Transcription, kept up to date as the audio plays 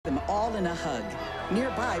all in a hug.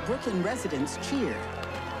 Nearby, Brooklyn residents cheer.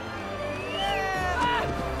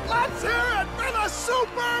 Let's hear it for the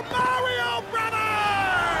Super Mario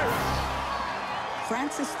Brothers!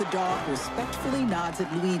 Francis the dog respectfully nods at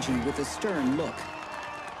Luigi with a stern look.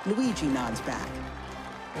 Luigi nods back.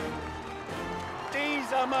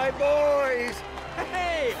 These are my boys!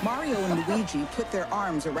 Hey! Mario and Luigi put their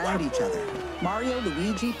arms around each other. Mario,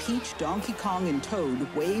 Luigi, Peach, Donkey Kong, and Toad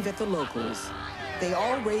wave at the locals. They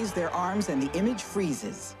all raise their arms and the image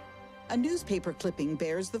freezes. A newspaper clipping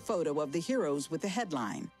bears the photo of the heroes with the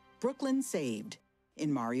headline, "Brooklyn Saved,"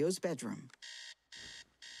 in Mario's bedroom.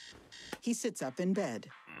 He sits up in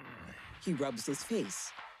bed. He rubs his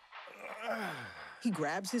face. He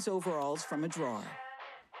grabs his overalls from a drawer.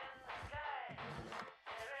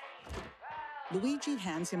 Luigi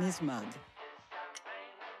hands him his mug.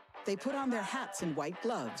 They put on their hats and white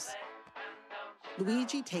gloves.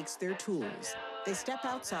 Luigi takes their tools. They step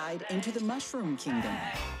outside into the Mushroom Kingdom.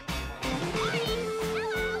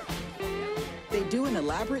 They do an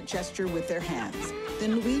elaborate gesture with their hands.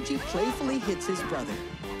 Then Luigi playfully hits his brother.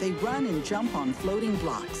 They run and jump on floating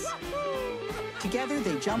blocks. Together,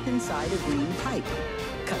 they jump inside a green pipe.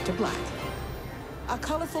 Cut to black. A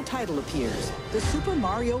colorful title appears, The Super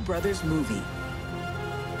Mario Brothers Movie.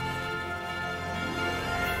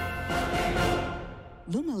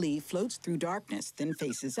 Lumali floats through darkness, then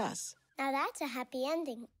faces us. Now that's a happy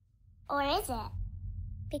ending. Or is it?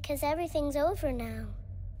 Because everything's over now.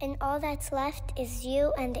 And all that's left is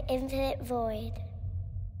you and the infinite void.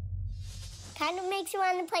 Kind of makes you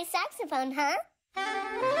want to play saxophone, huh?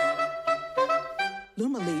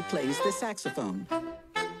 Lumali plays the saxophone.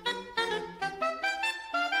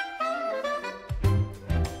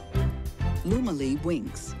 Lumali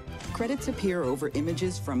winks. Credits appear over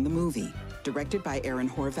images from the movie. Directed by Aaron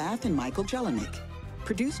Horvath and Michael Jelinek.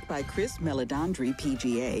 Produced by Chris Meledandri,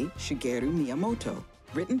 PGA, Shigeru Miyamoto.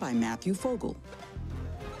 Written by Matthew Fogel.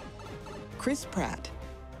 Chris Pratt,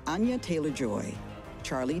 Anya Taylor-Joy,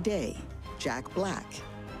 Charlie Day, Jack Black,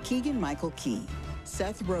 Keegan-Michael Key,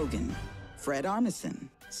 Seth Rogen, Fred Armisen,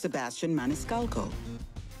 Sebastian Maniscalco,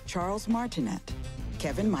 Charles Martinet,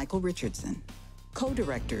 Kevin Michael Richardson.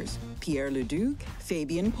 Co-directors, Pierre Leduc,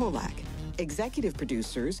 Fabian Polak. Executive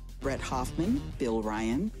producers, Brett Hoffman, Bill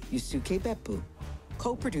Ryan, Yusuke Beppu.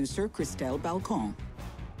 Co-producer, Christelle Balcon.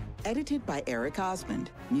 Edited by Eric Osmond.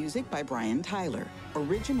 Music by Brian Tyler.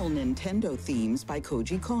 Original Nintendo themes by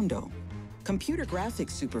Koji Kondo. Computer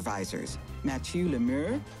graphics supervisors, Mathieu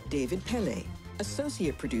Lemur, David Pele.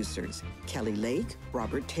 Associate producers, Kelly Lake,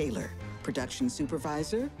 Robert Taylor. Production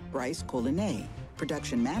supervisor, Bryce Collinet.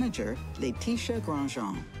 Production manager, Laetitia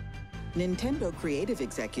Grandjean. Nintendo creative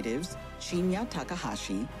executives, Shinya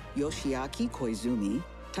Takahashi, Yoshiaki Koizumi,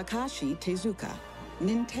 Takashi Tezuka.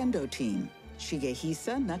 Nintendo team,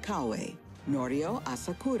 Shigehisa Nakaue, Norio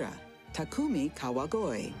Asakura, Takumi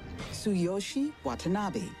Kawagoe, Tsuyoshi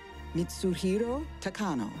Watanabe, Mitsuhiro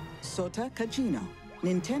Takano, Sota Kajino.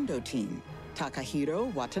 Nintendo team,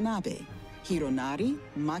 Takahiro Watanabe, Hironari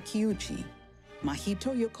Makiuchi,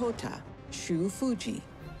 Mahito Yokota, Shu Fuji,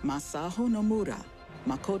 Masaho Nomura,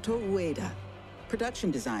 Makoto Ueda. Production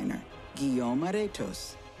designer, Guillaume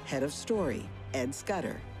Aretos. Head of story, Ed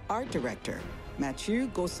Scudder. Art director, Mathieu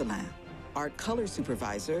Gosselin. Art color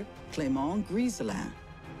supervisor, Clément Griselin.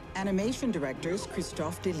 Animation directors,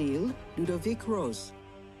 Christophe Delisle, Ludovic Rose.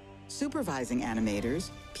 Supervising animators,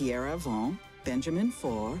 Pierre Avon, Benjamin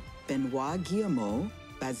Faure, Benoit Guillemot,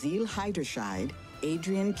 Basile Heiderscheid,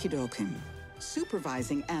 Adrian Kidokim.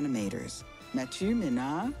 Supervising animators, Mathieu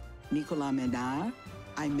Menard, Nicolas Menard,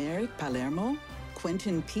 Aymeric Palermo,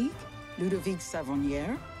 Quentin Peak, Ludovic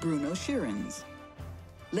Savonnière, Bruno Schirens.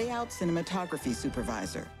 Layout cinematography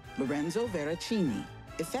supervisor, Lorenzo Veracini.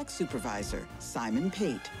 Effects supervisor, Simon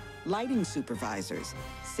Pate. Lighting supervisors,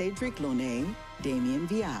 Cedric Launay, Damien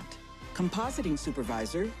Viat. Compositing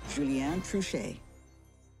supervisor, Julien Truchet.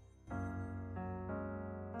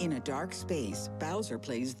 In a dark space, Bowser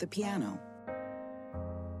plays the piano.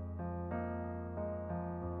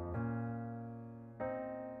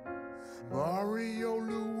 Mario,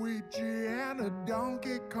 Luigi, and a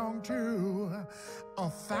Donkey Kong too.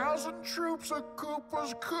 1,000 troops of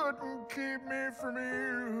Koopas couldn't keep me from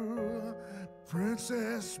you.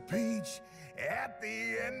 Princess Peach at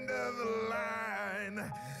the end of the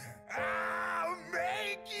line. I'll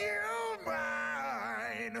make you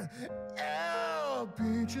mine. Oh,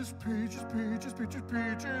 peaches, peaches, peaches, peaches,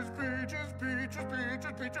 peaches, peaches, peaches,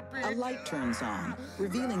 peaches, peaches, peaches. A light turns on,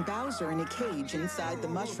 revealing Bowser in a cage inside the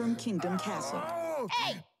Mushroom Kingdom castle.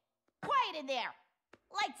 Hey! Quiet in there!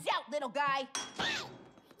 Lights out, little guy! Hey!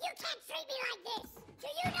 You can't treat me like this! Do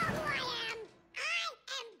you know who I am? I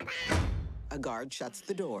am A guard shuts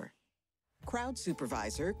the door. Crowd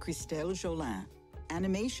supervisor, Christelle Jolin.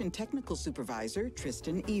 Animation technical supervisor,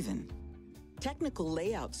 Tristan Even. Technical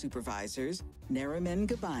layout supervisors, Nariman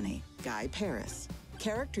Gabani, Guy Paris.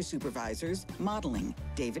 Character supervisors, modeling,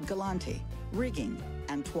 David Galante. Rigging,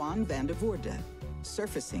 Antoine van der Voorde.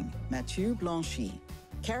 Surfacing, Mathieu Blanchy.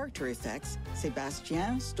 Character effects,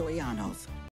 Sébastien Stoyanov.